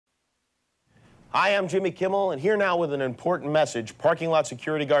Hi, I'm Jimmy Kimmel, and here now with an important message, parking lot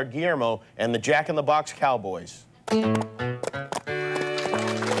security guard Guillermo and the Jack in the Box Cowboys.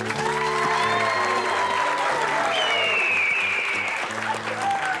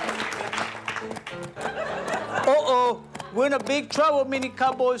 Uh-oh, we're in a big trouble, mini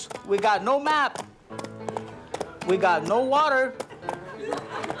cowboys. We got no map, we got no water,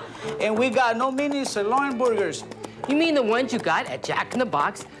 and we got no mini sirloin burgers. You mean the ones you got at Jack in the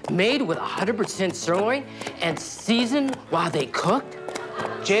Box, made with 100% sirloin and seasoned while they cooked?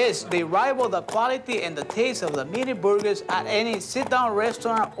 Yes, they rival the quality and the taste of the mini burgers at any sit-down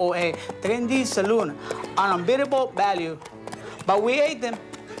restaurant or a trendy saloon. An unbeatable value. But we ate them.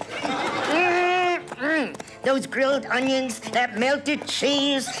 Those grilled onions, that melted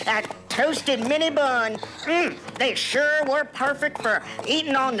cheese, that toasted mini bun, they sure were perfect for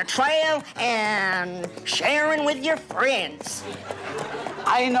eating on the trail and sharing with your friends.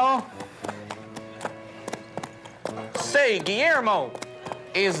 I know. Say, Guillermo,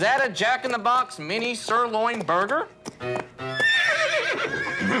 is that a Jack in the Box mini sirloin burger?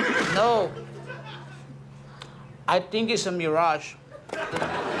 No. I think it's a mirage. Try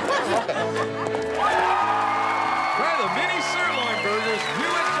the mini sirloin burgers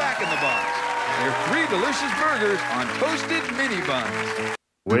new at Jack in the Box. They're 3 delicious burgers on toasted mini buns.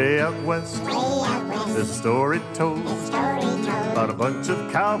 Way out west, there's a story told about a bunch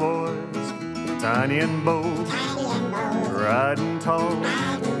of cowboys, tiny and bold, riding tall,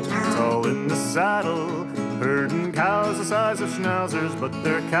 tall in the saddle, herding cows the size of schnauzers, but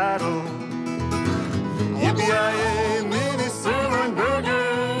they're cattle. Yippee-yi-yay, mini sirloin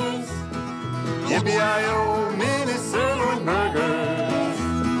burgers. Yippee-yi-yo,